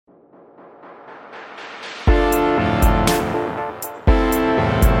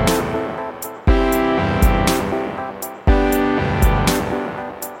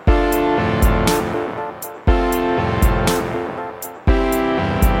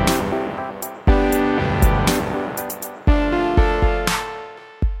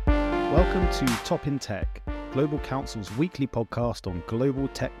to Top in Tech, Global Council's weekly podcast on global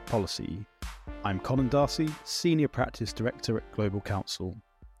tech policy. I'm Colin Darcy, Senior Practice Director at Global Council.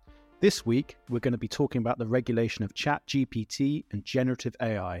 This week, we're going to be talking about the regulation of ChatGPT and generative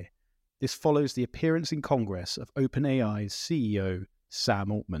AI. This follows the appearance in Congress of OpenAI's CEO,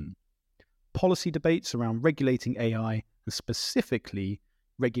 Sam Altman. Policy debates around regulating AI, and specifically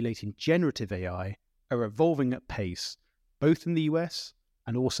regulating generative AI, are evolving at pace, both in the US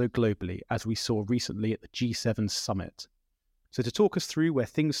and also globally, as we saw recently at the G7 summit. So to talk us through where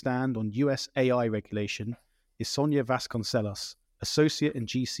things stand on US AI regulation is Sonia Vasconcelos, Associate in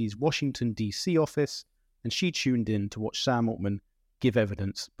GC's Washington, D.C. office, and she tuned in to watch Sam Altman give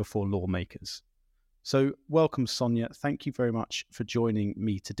evidence before lawmakers. So welcome, Sonia. Thank you very much for joining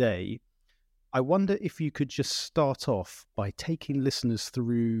me today. I wonder if you could just start off by taking listeners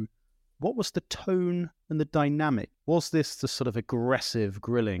through what was the tone and the dynamic? Was this the sort of aggressive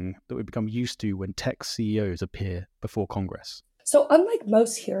grilling that we become used to when tech CEOs appear before Congress? So unlike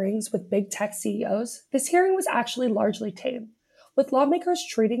most hearings with big tech CEOs, this hearing was actually largely tame, with lawmakers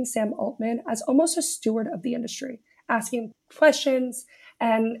treating Sam Altman as almost a steward of the industry, asking questions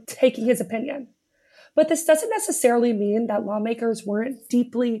and taking his opinion. But this doesn't necessarily mean that lawmakers weren't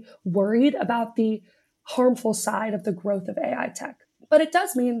deeply worried about the harmful side of the growth of AI tech. But it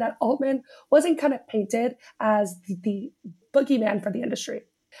does mean that Altman wasn't kind of painted as the boogeyman for the industry.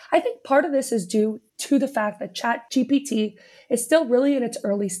 I think part of this is due to the fact that ChatGPT is still really in its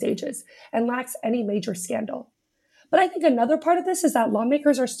early stages and lacks any major scandal. But I think another part of this is that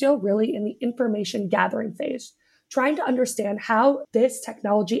lawmakers are still really in the information gathering phase, trying to understand how this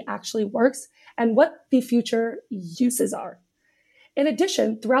technology actually works and what the future uses are. In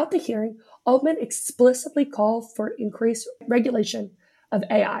addition, throughout the hearing, Altman explicitly called for increased regulation of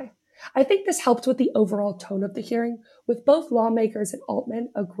AI. I think this helped with the overall tone of the hearing, with both lawmakers and Altman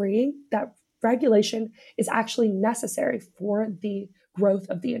agreeing that regulation is actually necessary for the growth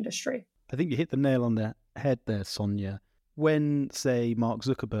of the industry. I think you hit the nail on the head there, Sonia. When, say, Mark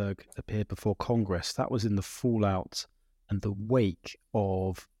Zuckerberg appeared before Congress, that was in the fallout and the wake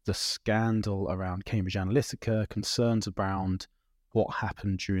of the scandal around Cambridge Analytica, concerns around what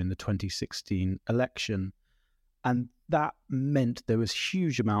happened during the 2016 election. And that meant there was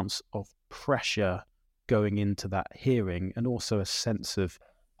huge amounts of pressure going into that hearing and also a sense of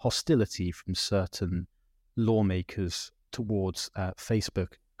hostility from certain lawmakers towards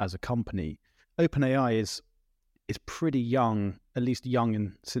Facebook as a company. OpenAI is pretty young, at least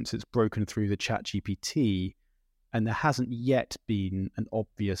since it's broken through the ChatGPT, and there hasn't yet been an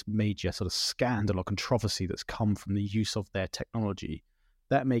obvious major sort of scandal or controversy that's come from the use of their technology.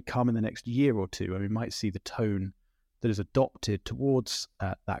 That may come in the next year or two, and we might see the tone that is adopted towards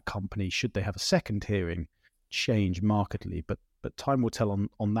that company, should they have a second hearing, change markedly. But time will tell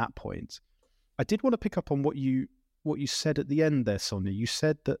on that point. I did want to pick up on what you said at the end there, Sonia. You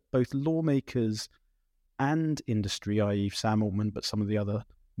said that both lawmakers and industry, i.e. Sam Altman, but some of the other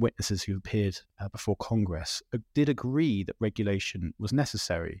witnesses who appeared before Congress, did agree that regulation was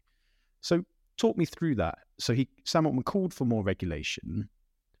necessary. So talk me through that. So Sam Altman called for more regulation,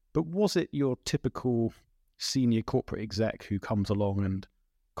 but was it your typical senior corporate exec who comes along and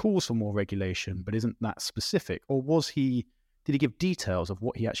calls for more regulation but isn't that specific? Or did he give details of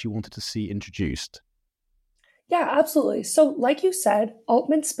what he actually wanted to see introduced? Yeah, absolutely. So like you said,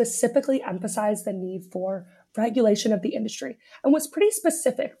 Altman specifically emphasized the need for regulation of the industry and was pretty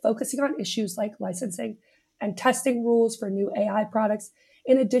specific, focusing on issues like licensing and testing rules for new AI products,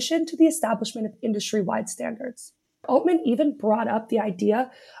 in addition to the establishment of industry-wide standards. Altman even brought up the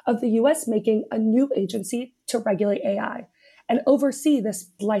idea of the US making a new agency to regulate AI and oversee this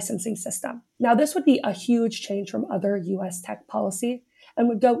licensing system. Now, this would be a huge change from other US tech policy and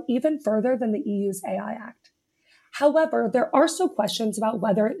would go even further than the EU's AI Act. However, there are still questions about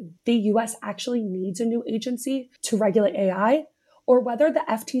whether the US actually needs a new agency to regulate AI, or whether the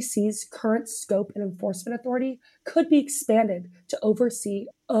FTC's current scope and enforcement authority could be expanded to oversee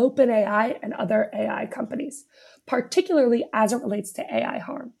OpenAI and other AI companies, particularly as it relates to AI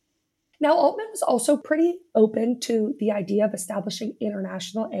harm. Now, Altman was also pretty open to the idea of establishing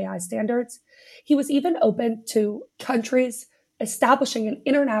international AI standards. He was even open to countries establishing an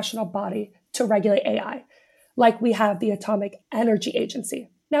international body to regulate AI, like we have the Atomic Energy Agency.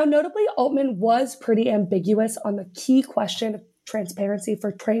 Now, notably, Altman was pretty ambiguous on the key question of transparency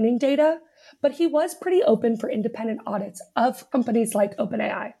for training data, but he was pretty open for independent audits of companies like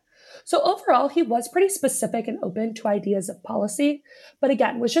OpenAI. So overall, he was pretty specific and open to ideas of policy, but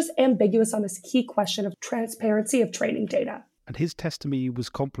again, was just ambiguous on this key question of transparency of training data. And his testimony was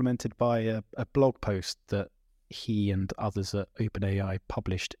complemented by a blog post that he and others at OpenAI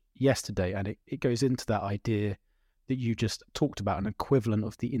published yesterday, and it goes into that idea that you just talked about, an equivalent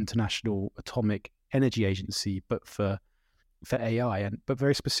of the International Atomic Energy Agency, but for AI, but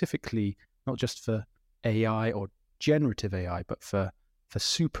very specifically, not just for AI or generative AI, but for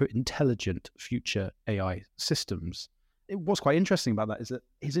super intelligent future AI systems. What's quite interesting about that is that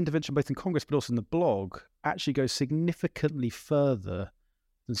his intervention, both in Congress but also in the blog, actually goes significantly further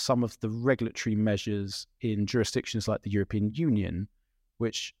than some of the regulatory measures in jurisdictions like the European Union,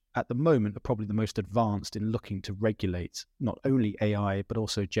 which at the moment are probably the most advanced in looking to regulate not only AI, but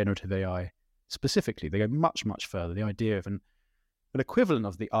also generative AI specifically. They go much, much further. The idea of an equivalent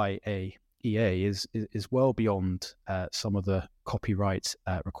of the IAEA is well beyond some of the copyright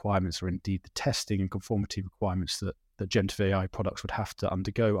requirements, or indeed the testing and conformity requirements that generative AI products would have to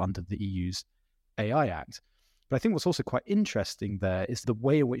undergo under the EU's AI Act. But I think what's also quite interesting there is the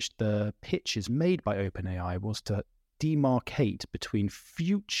way in which the pitch is made by OpenAI was to demarcate between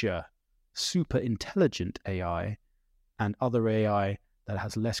future super intelligent AI and other AI that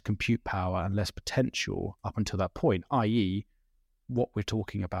has less compute power and less potential up until that point, i.e., what we're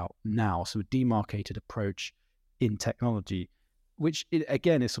talking about now. So a demarcated approach in technology, which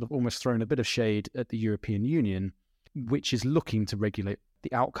again is sort of almost throwing a bit of shade at the European Union, which is looking to regulate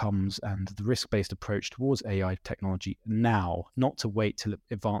the outcomes and the risk-based approach towards AI technology now, not to wait till it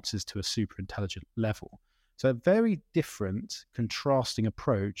advances to a super intelligent level. So a very different, contrasting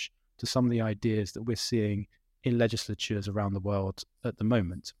approach to some of the ideas that we're seeing in legislatures around the world at the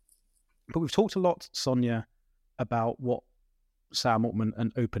moment. But we've talked a lot, Sonia, about what Sam Altman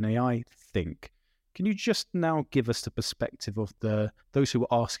and OpenAI think. Can you just now give us the perspective of those who were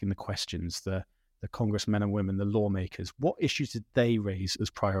asking the questions, the congressmen and women, the lawmakers? What issues did they raise as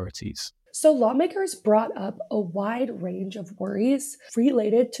priorities? So lawmakers brought up a wide range of worries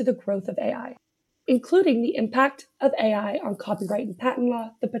related to the growth of AI, including the impact of AI on copyright and patent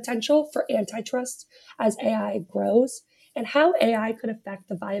law, the potential for antitrust as AI grows, and how AI could affect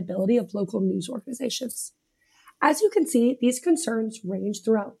the viability of local news organizations. As you can see, these concerns range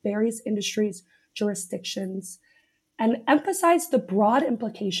throughout various industries, jurisdictions, and emphasize the broad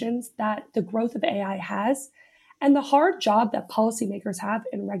implications that the growth of AI has and the hard job that policymakers have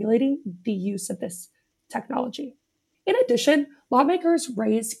in regulating the use of this technology. In addition, lawmakers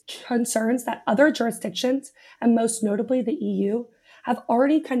raise concerns that other jurisdictions, and most notably the EU, have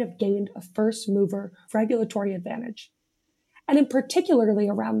already kind of gained a first mover regulatory advantage. And in particularly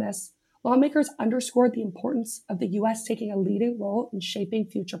around this, lawmakers underscored the importance of the US taking a leading role in shaping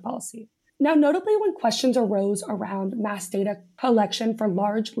future policy. Now, notably when questions arose around mass data collection for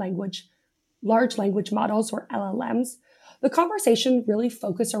large language models, or LLMs, the conversation really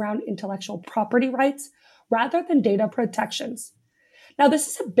focused around intellectual property rights rather than data protections. Now, this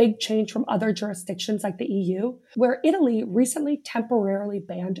is a big change from other jurisdictions like the EU, where Italy recently temporarily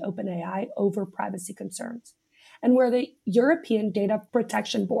banned OpenAI over privacy concerns, and where the European Data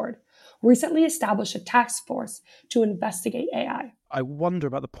Protection Board recently established a task force to investigate AI. I wonder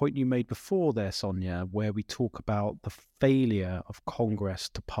about the point you made before there, Sonia, where we talk about the failure of Congress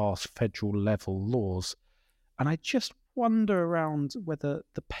to pass federal level laws. And I just wonder around whether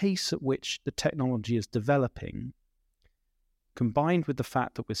the pace at which the technology is developing, combined with the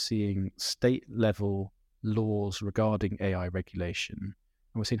fact that we're seeing state level laws regarding AI regulation,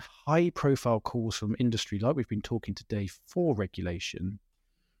 and we're seeing high profile calls from industry, like we've been talking today, for regulation,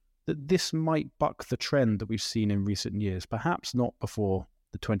 that this might buck the trend that we've seen in recent years, perhaps not before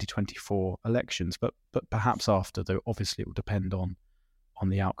the 2024 elections, but perhaps after, though obviously it will depend on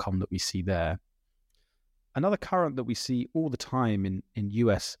the outcome that we see there. Another current that we see all the time in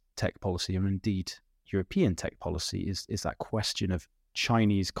US tech policy, and indeed European tech policy, is that question of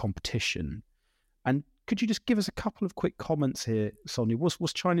Chinese competition. And could you just give us a couple of quick comments here, Sonia?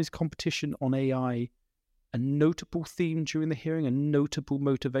 Was Chinese competition on AI a notable theme during the hearing, a notable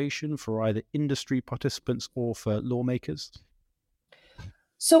motivation for either industry participants or for lawmakers?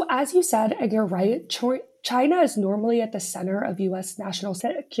 So as you said, and you're right, China is normally at the center of US national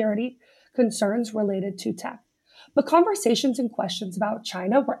security concerns related to tech. But conversations and questions about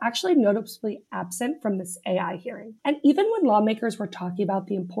China were actually noticeably absent from this AI hearing. And even when lawmakers were talking about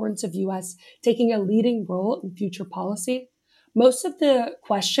the importance of US taking a leading role in future policy, most of the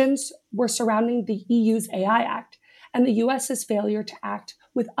questions were surrounding the EU's AI Act and the US's failure to act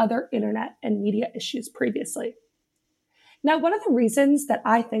with other internet and media issues previously. Now, one of the reasons that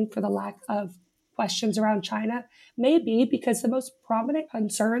I think for the lack of questions around China may be because the most prominent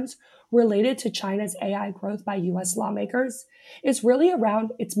concerns related to China's AI growth by US lawmakers is really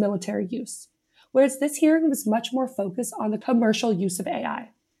around its military use, whereas this hearing was much more focused on the commercial use of AI.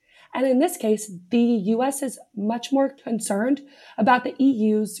 And in this case, the US is much more concerned about the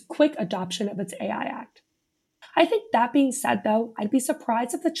EU's quick adoption of its AI Act. I think that being said, though, I'd be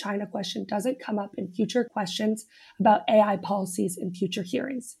surprised if the China question doesn't come up in future questions about AI policies in future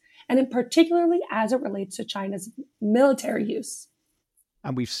hearings, and in particularly as it relates to China's military use.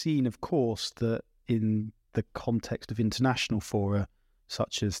 And we've seen, of course, that in the context of international fora,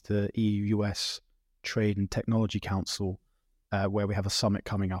 such as the EU-US Trade and Technology Council, where we have a summit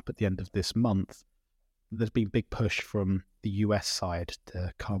coming up at the end of this month, there's been a big push from the US side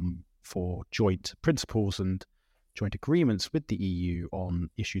to come for joint principles and joint agreements with the EU on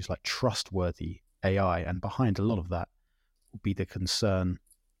issues like trustworthy AI. And behind a lot of that will be the concern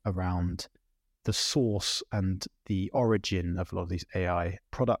around the source and the origin of a lot of these AI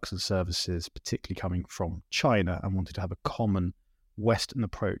products and services, particularly coming from China, and wanted to have a common Western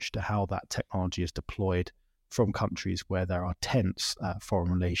approach to how that technology is deployed from countries where there are tense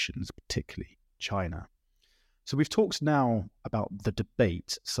foreign relations, particularly China. So we've talked now about the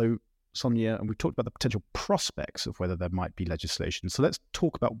debate. So Sonia, and we've talked about the potential prospects of whether there might be legislation. So let's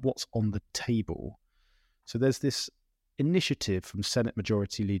talk about what's on the table. So there's this initiative from Senate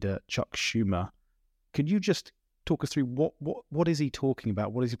Majority Leader Chuck Schumer. Could you just talk us through what is he talking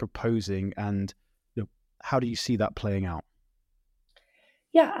about? What is he proposing? And how do you see that playing out?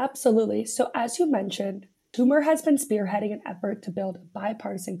 Yeah, absolutely. So as you mentioned, Schumer has been spearheading an effort to build a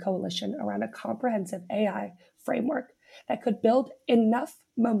bipartisan coalition around a comprehensive AI framework that could build enough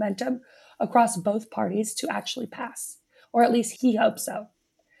momentum across both parties to actually pass, or at least he hopes so.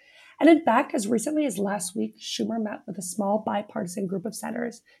 And in fact, as recently as last week, Schumer met with a small bipartisan group of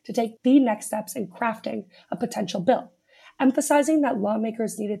senators to take the next steps in crafting a potential bill, emphasizing that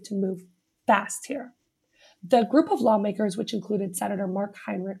lawmakers needed to move fast here. The group of lawmakers, which included Senator Mark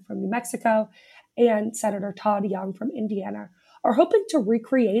Heinrich from New Mexico and Senator Todd Young from Indiana, are hoping to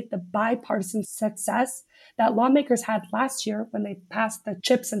recreate the bipartisan success that lawmakers had last year when they passed the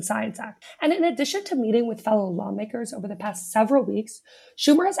CHIPS and Science Act. And in addition to meeting with fellow lawmakers over the past several weeks,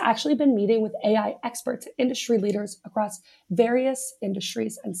 Schumer has actually been meeting with AI experts and industry leaders across various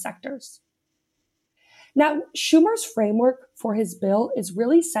industries and sectors. Now, Schumer's framework for his bill is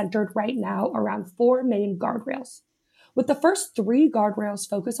really centered right now around four main guardrails, with the first three guardrails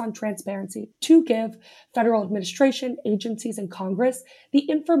focused on transparency to give federal administration, agencies, and Congress the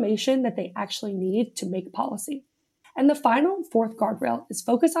information that they actually need to make policy. And the final fourth guardrail is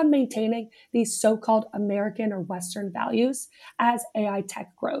focused on maintaining these so-called American or Western values as AI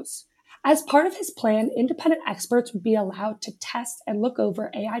tech grows. As part of his plan, independent experts would be allowed to test and look over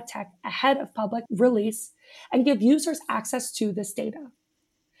AI tech ahead of public release and give users access to this data.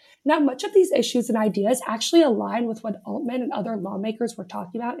 Now, much of these issues and ideas actually align with what Altman and other lawmakers were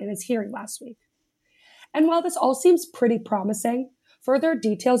talking about in his hearing last week. And while this all seems pretty promising, further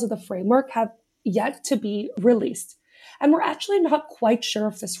details of the framework have yet to be released. And we're actually not quite sure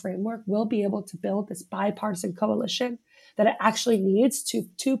if this framework will be able to build this bipartisan coalition that it actually needs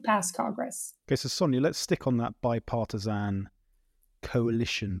to pass Congress. Okay, so Sonia, let's stick on that bipartisan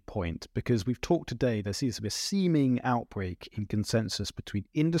coalition point, because we've talked today, there seems to be a seeming outbreak in consensus between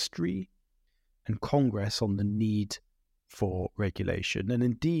industry and Congress on the need for regulation, and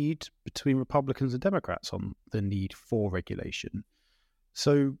indeed between Republicans and Democrats on the need for regulation.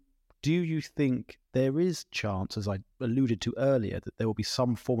 So do you think there is chance, as I alluded to earlier, that there will be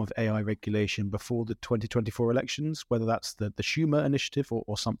some form of AI regulation before the 2024 elections, whether that's the Schumer initiative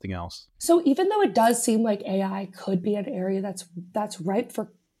or something else? So even though it does seem like AI could be an area that's ripe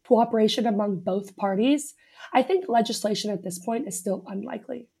for cooperation among both parties, I think legislation at this point is still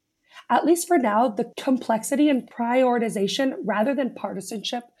unlikely. At least for now, the complexity and prioritization rather than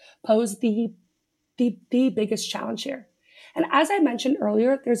partisanship pose the biggest challenge here. And as I mentioned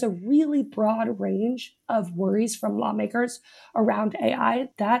earlier, there's a really broad range of worries from lawmakers around AI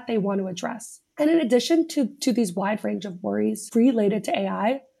that they want to address. And in addition to these wide range of worries related to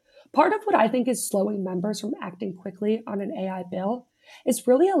AI, part of what I think is slowing members from acting quickly on an AI bill is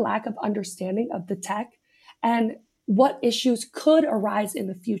really a lack of understanding of the tech and what issues could arise in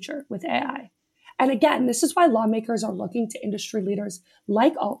the future with AI. And again, this is why lawmakers are looking to industry leaders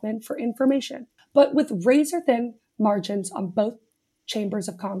like Altman for information. But with razor thin margins on both chambers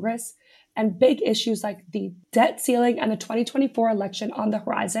of Congress and big issues like the debt ceiling and the 2024 election on the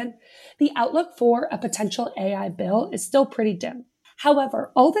horizon, the outlook for a potential AI bill is still pretty dim.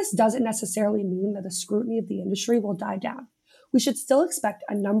 However, all this doesn't necessarily mean that the scrutiny of the industry will die down. We should still expect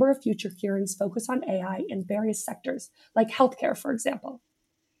a number of future hearings focused on AI in various sectors, like healthcare, for example.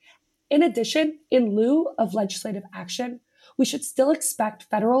 In addition, in lieu of legislative action, we should still expect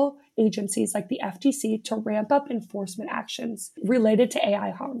federal agencies like the FTC to ramp up enforcement actions related to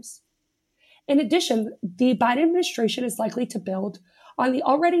AI harms. In addition, the Biden administration is likely to build on the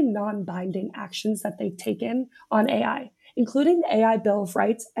already non-binding actions that they've taken on AI, including the AI Bill of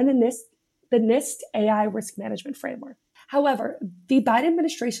Rights and the NIST AI Risk Management Framework. However, the Biden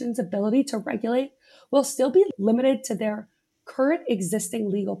administration's ability to regulate will still be limited to their current existing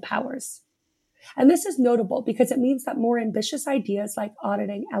legal powers. And this is notable because it means that more ambitious ideas like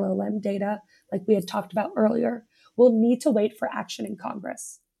auditing LLM data, like we had talked about earlier, will need to wait for action in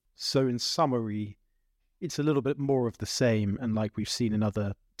Congress. So in summary, it's a little bit more of the same, and like we've seen in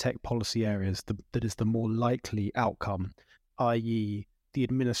other tech policy areas, that is the more likely outcome, i.e. the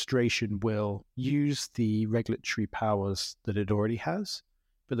administration will use the regulatory powers that it already has,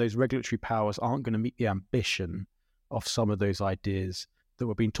 but those regulatory powers aren't going to meet the ambition of some of those ideas that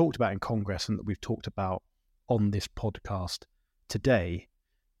were being talked about in Congress and that we've talked about on this podcast today.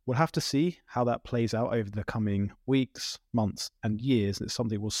 We'll have to see how that plays out over the coming weeks, months, and years. It's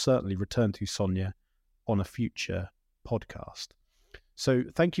something we'll certainly return to, Sonia, on a future podcast. So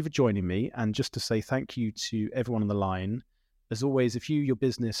thank you for joining me. And just to say thank you to everyone on the line. As always, if you, your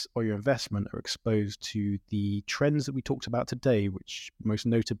business, or your investment are exposed to the trends that we talked about today, which most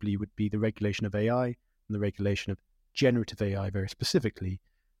notably would be the regulation of AI and the regulation of generative AI very specifically,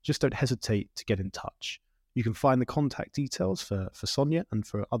 just don't hesitate to get in touch. You can find the contact details for Sonia and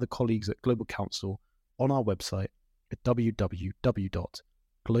for other colleagues at Global Counsel on our website at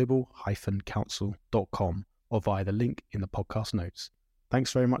www.global-counsel.com or via the link in the podcast notes.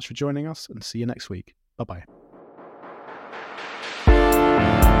 Thanks very much for joining us and see you next week. Bye-bye.